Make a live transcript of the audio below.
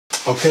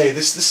Okay,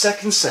 this is the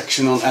second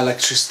section on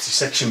electricity,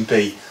 section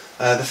B.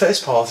 The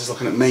first part is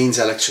looking at mains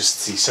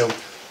electricity. So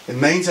in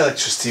mains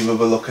electricity we'll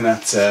be looking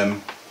at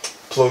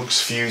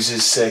plugs,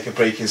 fuses, circuit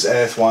breakers,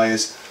 earth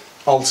wires,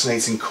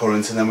 alternating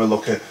current, and then we'll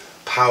look at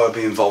power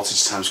being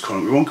voltage times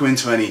current. We won't go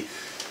into any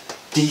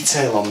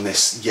detail on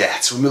this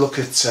yet. When we look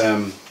at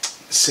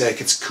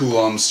circuits,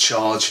 coulombs,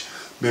 charge,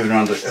 moving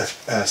around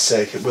a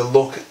circuit, we'll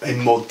look in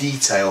more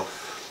detail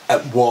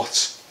at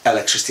what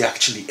electricity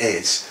actually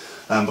is.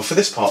 But for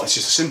this part it's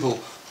just a simple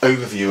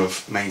overview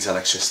of mains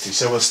electricity.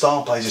 So we'll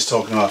start by just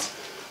talking about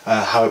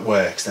how it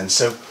works then.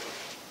 So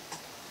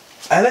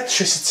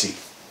electricity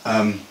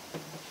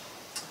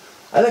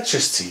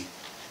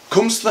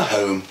comes to the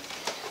home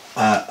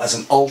as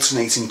an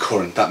alternating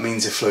current. That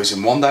means it flows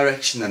in one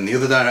direction then the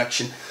other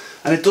direction,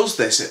 and it does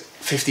this at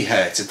 50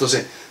 Hertz. It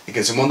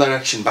goes in one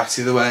direction, back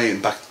to the other way,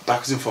 and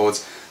backwards and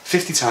forwards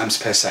 50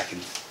 times per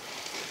second.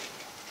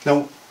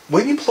 Now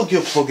when you plug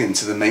your plug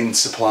into the main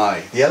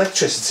supply, the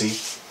electricity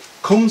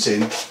comes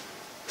in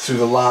through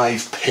the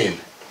live pin,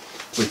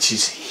 which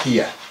is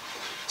here.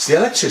 So the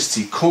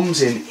electricity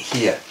comes in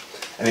here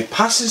and it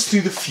passes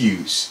through the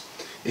fuse.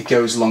 It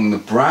goes along the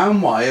brown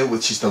wire,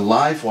 which is the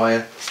live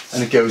wire,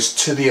 and it goes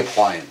to the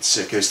appliance.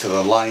 So it goes to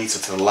the light or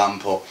to the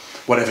lamp or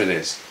whatever it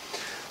is.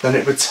 Then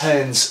it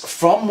returns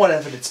from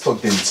whatever it's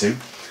plugged into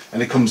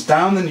and it comes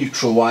down the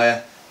neutral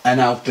wire and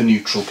out the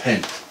neutral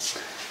pin.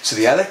 So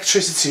the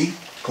electricity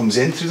comes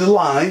in through the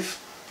live,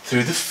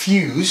 through the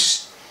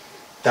fuse,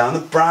 down the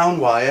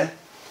brown wire,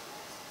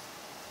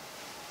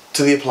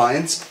 to the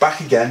appliance, back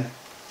again,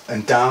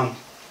 and down,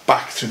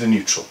 back through the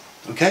neutral.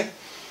 Okay?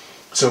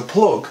 So a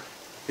plug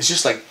is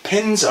just like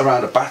pins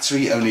around a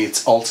battery, only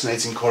it's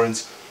alternating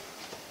current,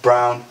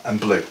 brown and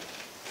blue.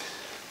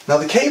 Now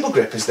the cable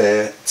grip is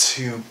there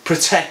to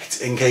protect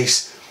in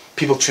case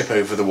people trip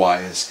over the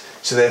wires.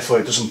 So therefore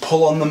it doesn't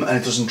pull on them and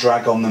it doesn't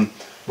drag on them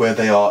where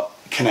they are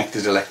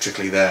connected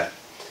electrically there.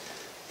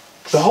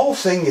 The whole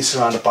thing is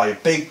surrounded by a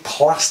big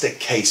plastic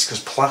case, because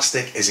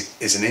plastic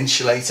is an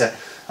insulator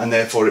and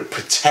therefore it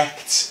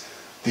protects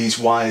these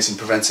wires and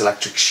prevents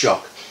electric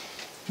shock.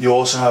 You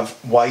also have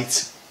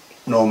white,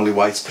 normally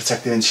white,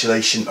 protective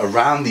insulation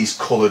around these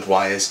coloured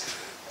wires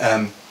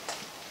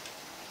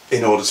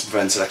in order to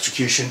prevent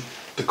electrocution.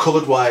 The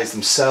coloured wires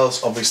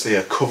themselves obviously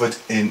are covered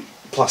in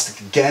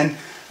plastic again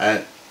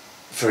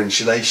for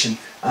insulation,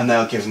 and they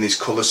are given these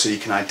colours so you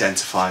can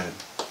identify them.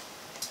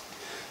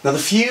 Now the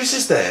fuse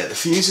is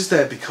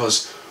there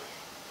because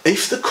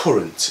if the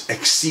current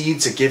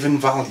exceeds a given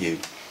value,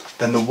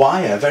 then the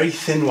wire, very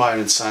thin wire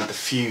inside the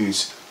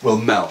fuse, will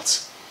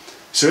melt.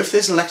 So if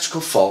there's an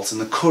electrical fault and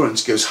the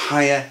current goes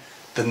higher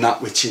than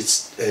that which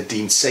is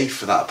deemed safe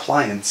for that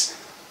appliance,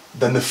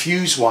 then the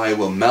fuse wire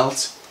will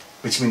melt,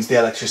 which means the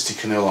electricity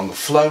can no longer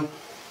flow,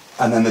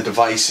 and then the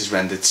device is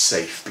rendered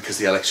safe because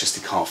the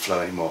electricity can't flow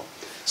anymore.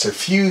 So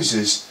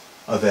fuses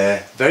are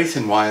there, very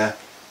thin wire.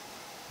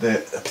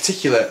 They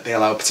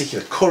allow a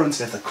particular current,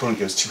 and if the current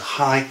goes too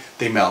high,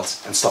 they melt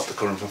and stop the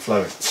current from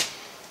flowing.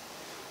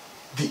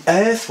 The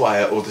earth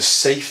wire, or the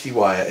safety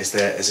wire, is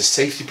there as a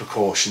safety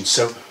precaution.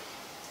 So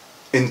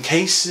in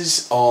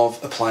cases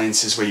of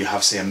appliances where you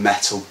have, say, a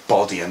metal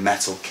body, a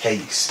metal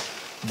case,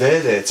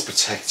 they're there to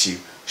protect you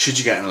should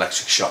you get an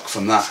electric shock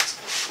from that.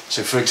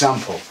 So for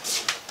example,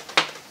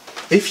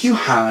 if you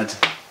had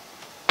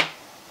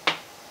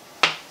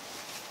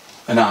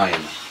an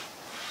iron,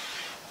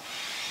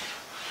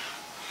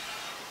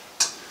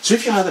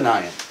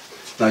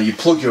 now you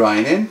plug your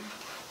iron in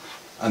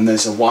and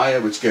there's a wire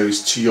which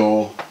goes to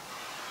your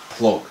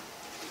plug.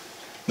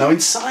 Now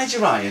inside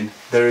your iron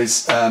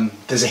there's a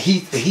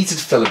heated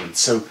filament.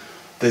 So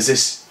there's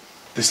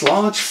this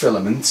large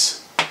filament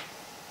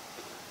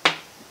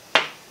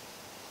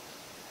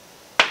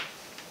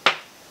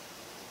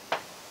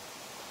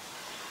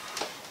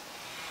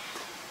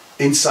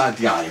inside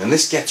the iron, and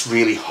this gets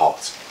really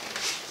hot.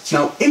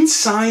 Now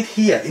inside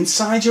here,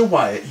 inside your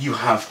wire, you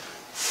have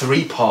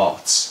three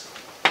parts.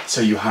 So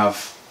you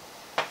have,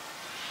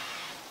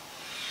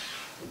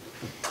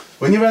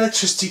 when your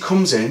electricity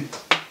comes in,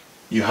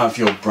 you have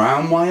your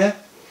brown wire,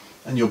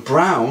 and your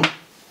brown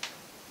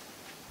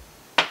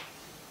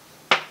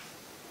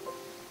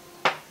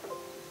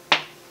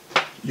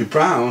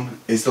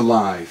is the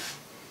live.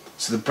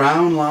 So the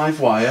brown live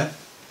wire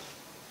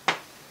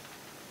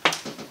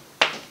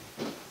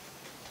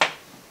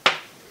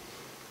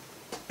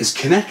is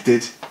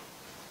connected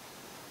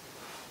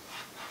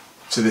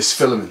to this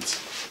filament,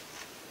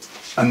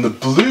 and the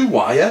blue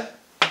wire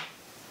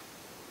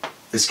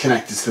is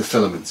connected to the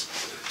filament.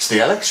 So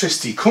the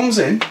electricity comes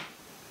in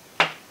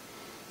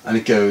and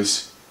it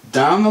goes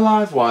down the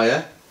live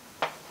wire,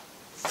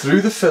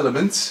 through the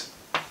filament.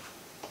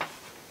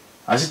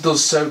 As it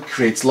does so, it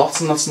creates lots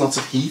and lots and lots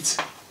of heat,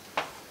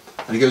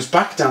 and it goes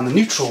back down the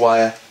neutral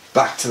wire,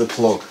 back to the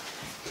plug.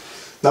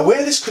 Now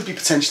where this could be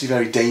potentially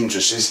very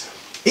dangerous is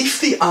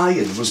if the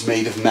iron was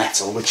made of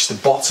metal, which the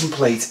bottom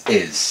plate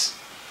is.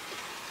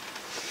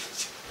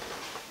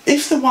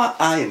 If the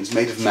iron is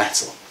made of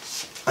metal,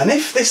 and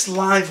if this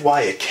live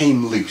wire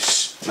came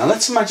loose, now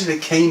let's imagine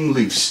it came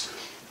loose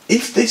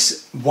if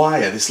this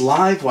wire, this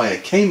live wire,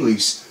 came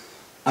loose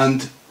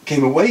and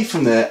came away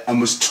from there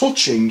and was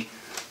touching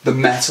the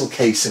metal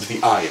case of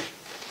the iron.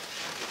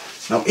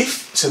 Now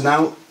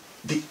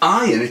the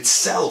iron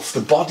itself,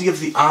 the body of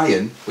the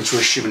iron, which we're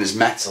assuming is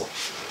metal,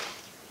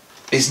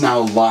 is now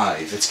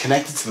live. It's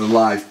connected to the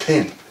live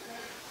pin.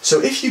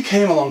 So if you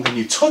came along and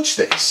you touch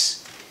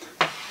this,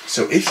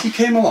 so if you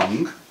came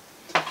along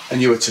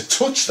and you were to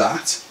touch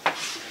that,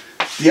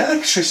 the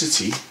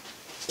electricity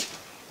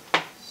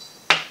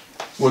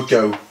would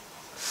go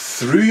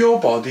through your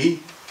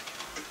body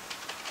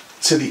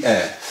to the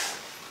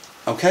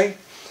earth. Okay?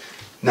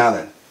 Now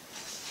then,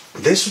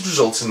 this would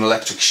result in an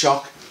electric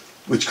shock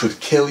which could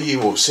kill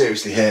you or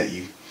seriously hurt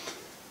you.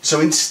 So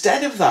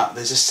instead of that,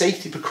 there's a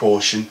safety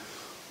precaution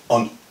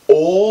on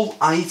all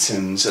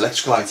items,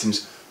 electrical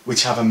items,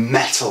 which have a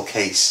metal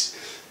case.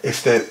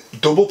 If they're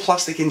double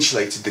plastic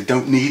insulated, they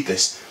don't need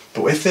this,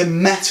 but if they're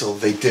metal,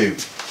 they do.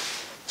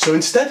 So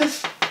instead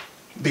of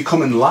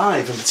becoming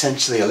live and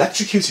potentially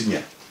electrocuting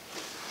you,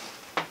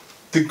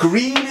 the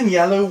green and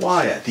yellow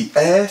wire, the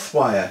earth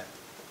wire,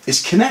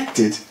 is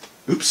connected,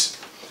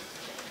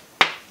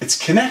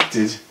 it's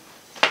connected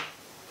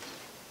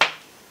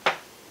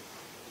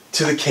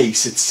to the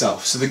case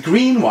itself. So the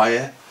green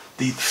wire,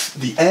 the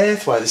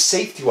earth wire, the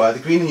safety wire, the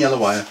green and yellow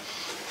wire,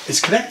 is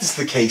connected to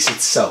the case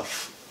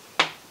itself.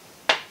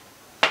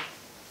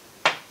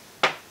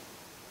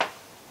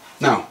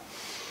 Now,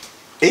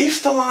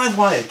 if the live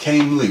wire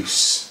came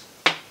loose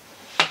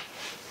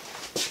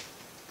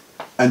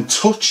and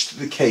touched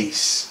the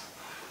case,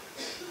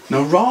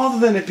 now rather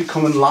than it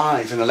becoming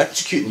live and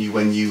electrocuting you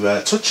when you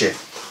touch it,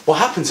 what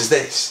happens is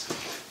this: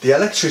 the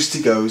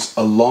electricity goes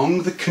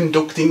along the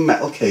conducting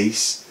metal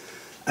case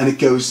and it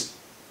goes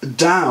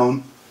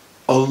down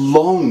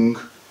along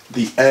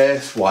the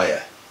earth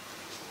wire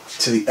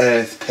to the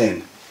earth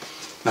pin.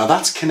 Now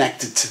that's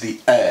connected to the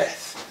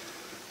earth.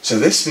 So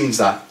this means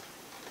that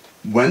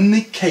when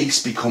the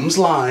case becomes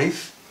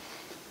live,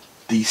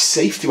 the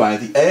safety wire,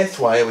 the earth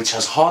wire, which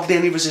has hardly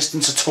any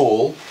resistance at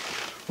all,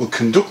 will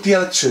conduct the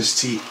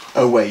electricity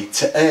away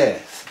to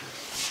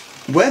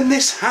earth. When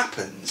this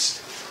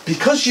happens,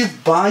 because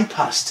you've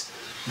bypassed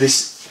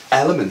this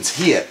element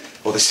here,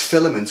 or this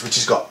filament which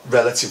has got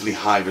relatively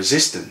high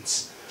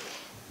resistance,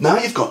 now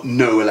you've got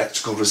no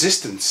electrical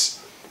resistance,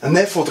 and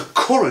therefore the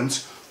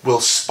current will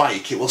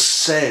spike, it will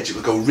surge, it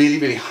will go really,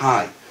 really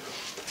high.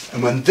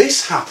 And when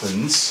this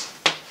happens,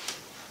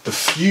 the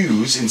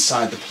fuse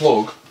inside the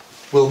plug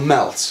will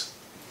melt.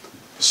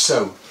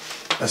 So,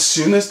 as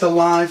soon as the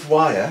live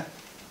wire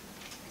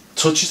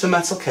touches the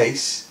metal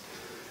case,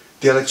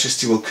 the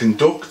electricity will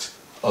conduct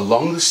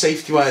along the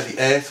safety wire, the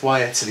earth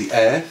wire, to the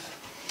earth.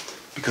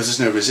 Because there's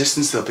no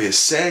resistance, there'll be a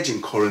surge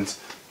in current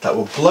that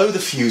will blow the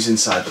fuse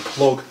inside the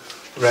plug,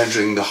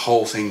 rendering the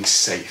whole thing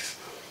safe.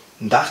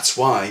 And that's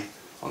why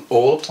on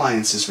all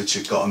appliances which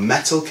have got a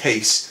metal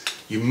case,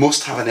 you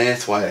must have an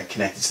earth wire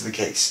connected to the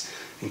case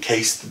in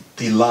case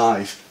the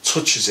live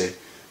touches it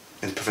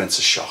and prevents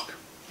a shock.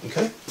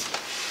 Okay?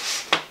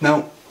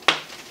 Now,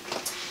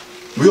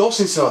 we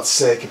also need to know about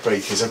circuit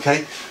breakers,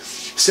 okay?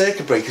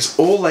 Circuit breakers,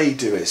 all they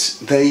do is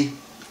they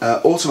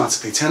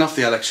automatically turn off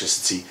the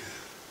electricity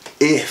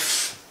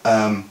if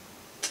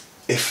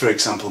for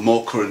example,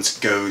 more current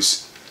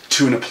goes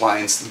to an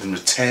appliance than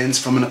returns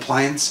from an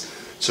appliance.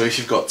 So if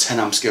you've got 10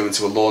 amps going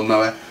to a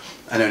lawnmower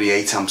and only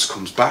 8 amps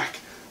comes back,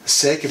 a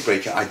circuit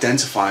breaker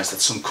identifies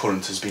that some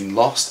current has been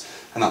lost,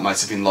 and that might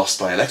have been lost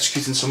by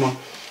electrocuting someone,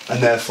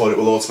 and therefore it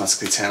will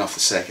automatically turn off the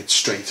circuit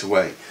straight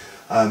away.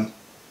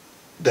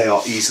 They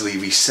are easily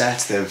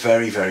reset, they're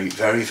very, very,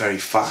 very, very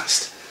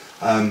fast.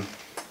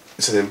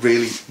 So they're a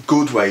really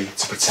good way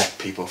to protect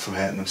people from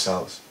hurting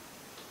themselves.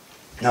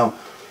 Now,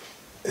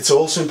 it's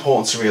also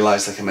important to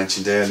realise, like I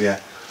mentioned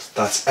earlier,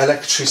 that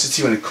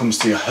electricity, when it comes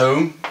to your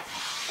home,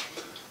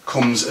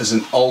 comes as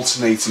an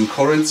alternating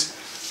current,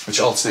 which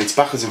alternates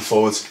backwards and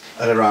forwards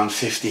at around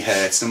 50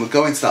 Hertz. And we'll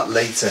go into that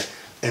later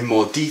in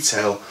more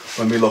detail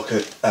when we look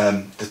at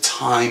the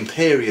time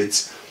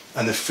periods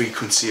and the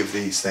frequency of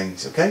these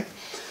things, okay?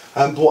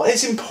 But what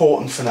is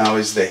important for now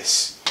is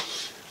this.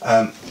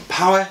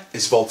 Power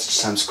is voltage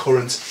times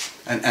current,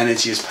 and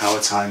energy is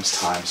power times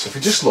time. So if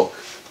we just look,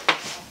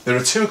 there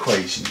are two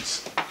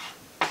equations.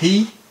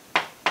 P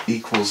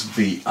equals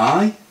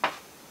VI,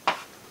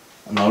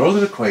 and our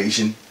other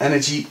equation,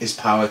 energy is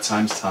power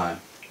times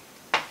time.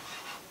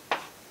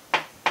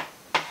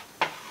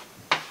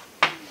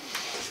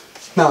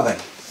 Now then,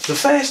 the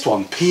first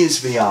one, P is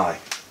VI.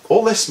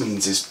 All this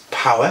means is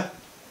power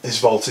is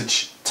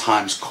voltage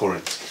times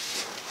current.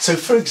 So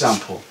for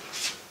example,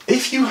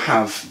 if you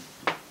have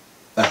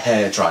a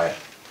hairdryer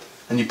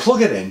and you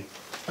plug it in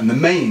and the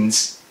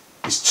mains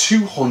is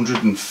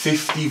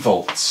 250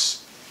 volts,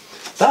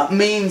 that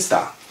means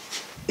that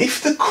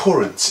if the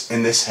current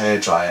in this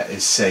hairdryer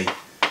is, say,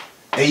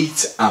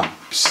 8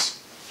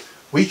 amps,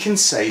 we can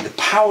say the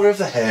power of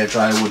the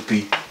hairdryer would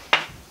be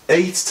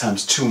 8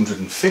 times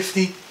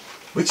 250,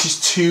 which is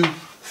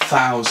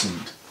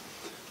 2000.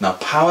 Now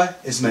power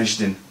is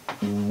measured in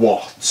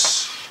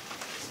watts.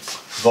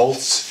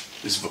 Volts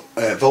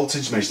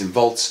voltage measured in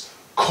volts,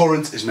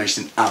 current is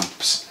measured in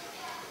amps.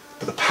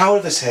 But the power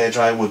of this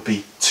hairdryer would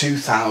be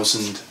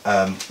 2000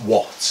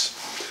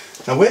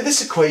 watts. Now where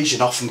this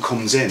equation often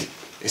comes in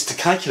is to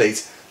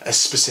calculate a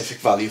specific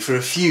value for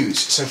a fuse.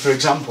 So for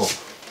example,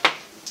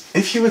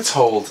 if you were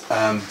told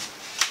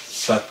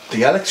that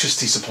the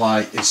electricity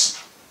supply is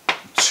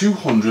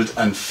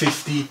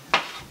 250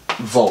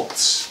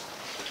 volts,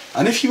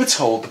 and if you were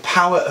told the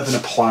power of an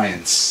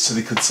appliance, so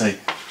they could say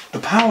the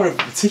power of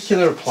a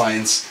particular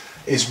appliance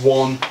is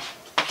 1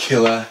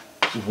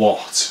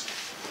 kilowatt,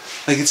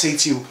 they could say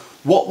to you,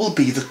 what will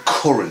be the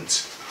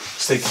current?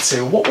 So they could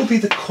say, well, what will be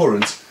the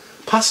current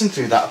passing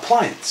through that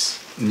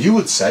appliance? And you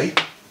would say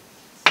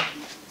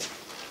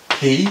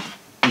P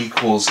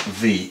equals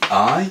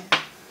VI.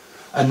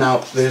 And now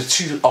there are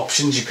two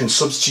options. You can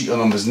substitute your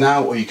numbers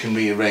now, or you can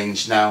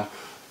rearrange now,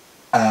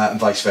 and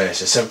vice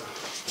versa. So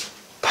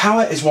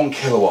power is 1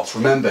 kilowatt.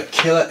 Remember,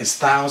 kilo is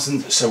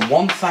 1,000, so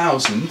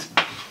 1,000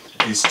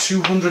 is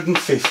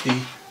 250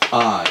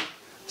 I.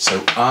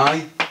 So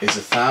I is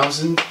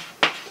 1,000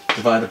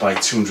 divided by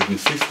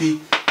 250,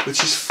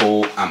 which is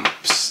 4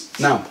 amps.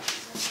 Now,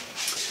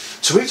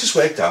 so we've just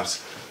worked out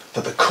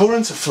that the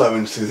current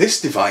flowing through this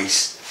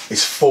device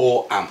is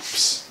 4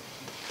 amps.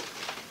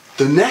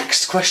 The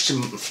next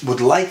question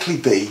would likely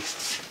be,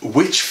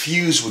 which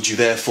fuse would you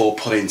therefore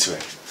put into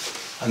it?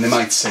 And they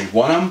might say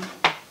 1 amp,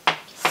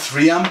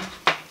 3 amp,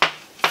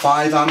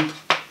 5 amp,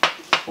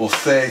 or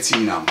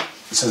 13 amp.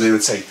 So they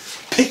would say,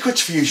 pick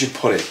which fuse you'd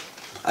put in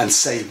and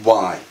say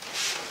why.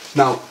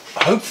 Now,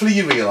 hopefully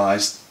you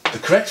realise the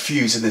correct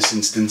fuse in this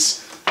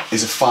instance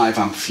is a 5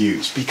 amp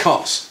fuse,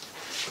 because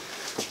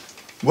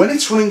when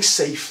it's running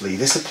safely,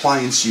 this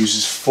appliance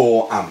uses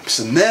 4 amps,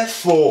 and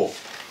therefore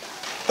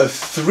a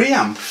 3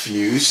 amp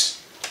fuse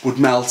would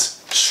melt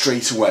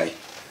straight away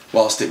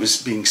whilst it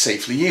was being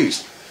safely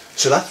used.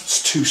 So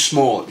that's too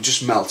small, it would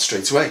just melt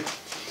straight away.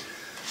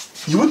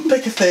 You wouldn't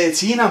pick a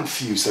 13 amp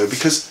fuse though,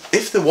 because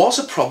if there was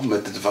a problem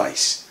with the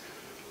device,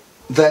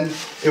 then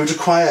it would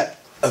require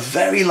a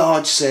very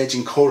large surge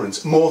in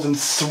current, more than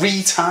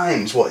 3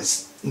 times what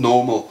is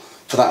normal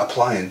for that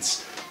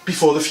appliance,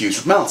 before the fuse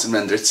would melt and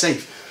render it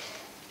safe.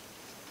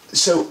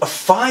 So a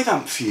 5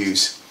 amp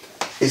fuse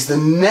is the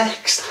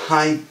next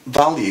high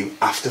value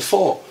after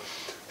 4.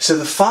 So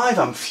the 5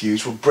 amp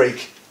fuse will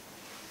break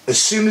as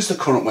soon as the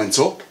current went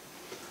up.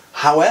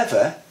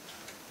 However,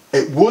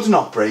 it would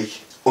not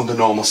break under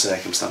normal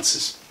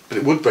circumstances, but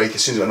it would break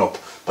as soon as it went up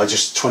by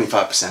just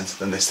 25%,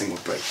 then this thing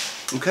would break.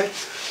 Okay,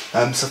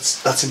 so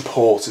that's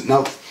important.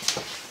 Now,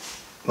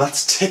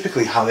 that's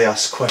typically how they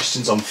ask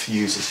questions on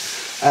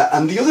fuses.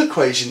 And the other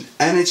equation,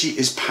 energy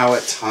is power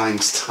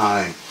times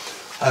time.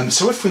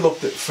 So if we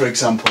looked at, for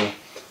example,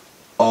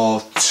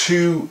 our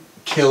 2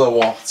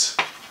 kilowatt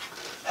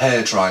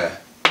hairdryer.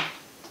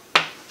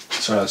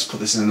 Sorry, let's put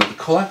this in another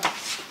colour.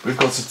 We've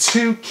got a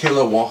 2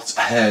 kilowatt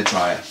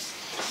hairdryer,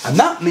 and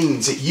that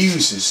means it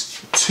uses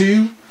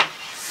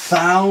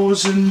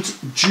 2,000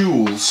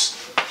 joules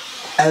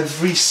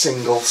every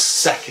single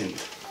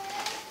second.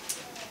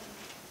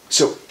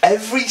 So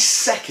every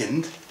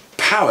second,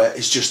 power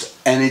is just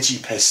energy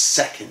per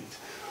second.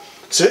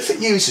 So if it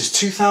uses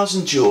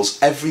 2,000 joules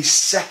every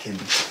second,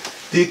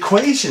 the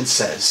equation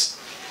says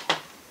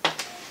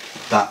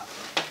that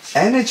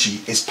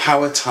energy is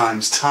power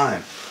times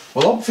time.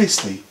 Well,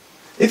 obviously,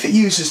 if it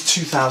uses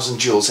 2,000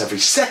 joules every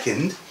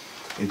second,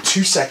 in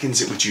 2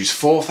 seconds it would use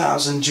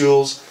 4,000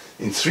 joules,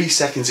 in 3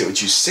 seconds it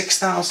would use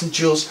 6,000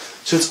 joules.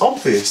 So it's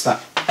obvious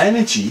that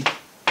energy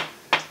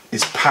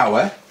is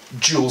power,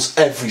 joules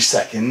every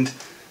second,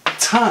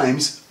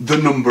 times the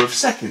number of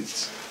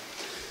seconds.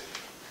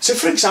 So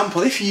for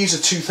example, if you use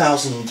a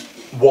 2,000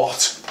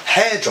 watt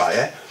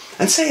hairdryer,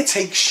 and say it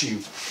takes you,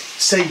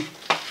 say,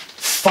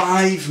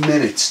 5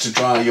 minutes to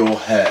dry your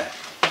hair.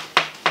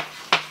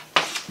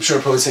 I'm sure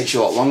it probably takes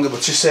you a lot longer,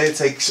 but just say it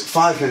takes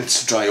 5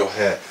 minutes to dry your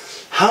hair.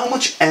 How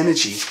much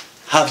energy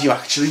have you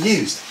actually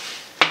used?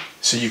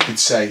 So you could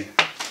say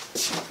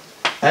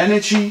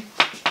energy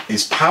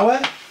is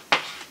power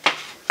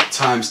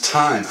times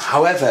time.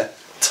 However,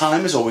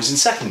 time is always in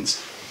seconds.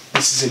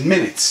 This is in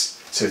minutes.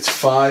 So it's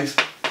 5,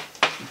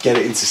 get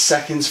it into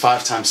seconds,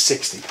 5 times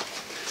 60,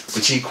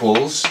 which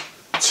equals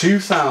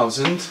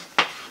 2,000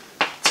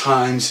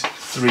 times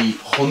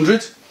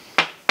 300,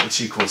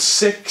 which equals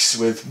 6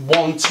 with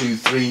 1, 2,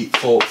 3,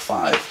 4,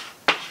 5.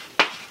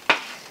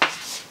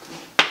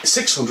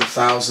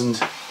 600,000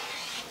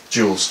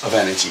 joules of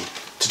energy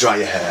to dry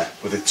your hair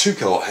with a 2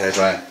 kilowatt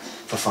hairdryer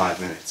for 5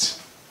 minutes.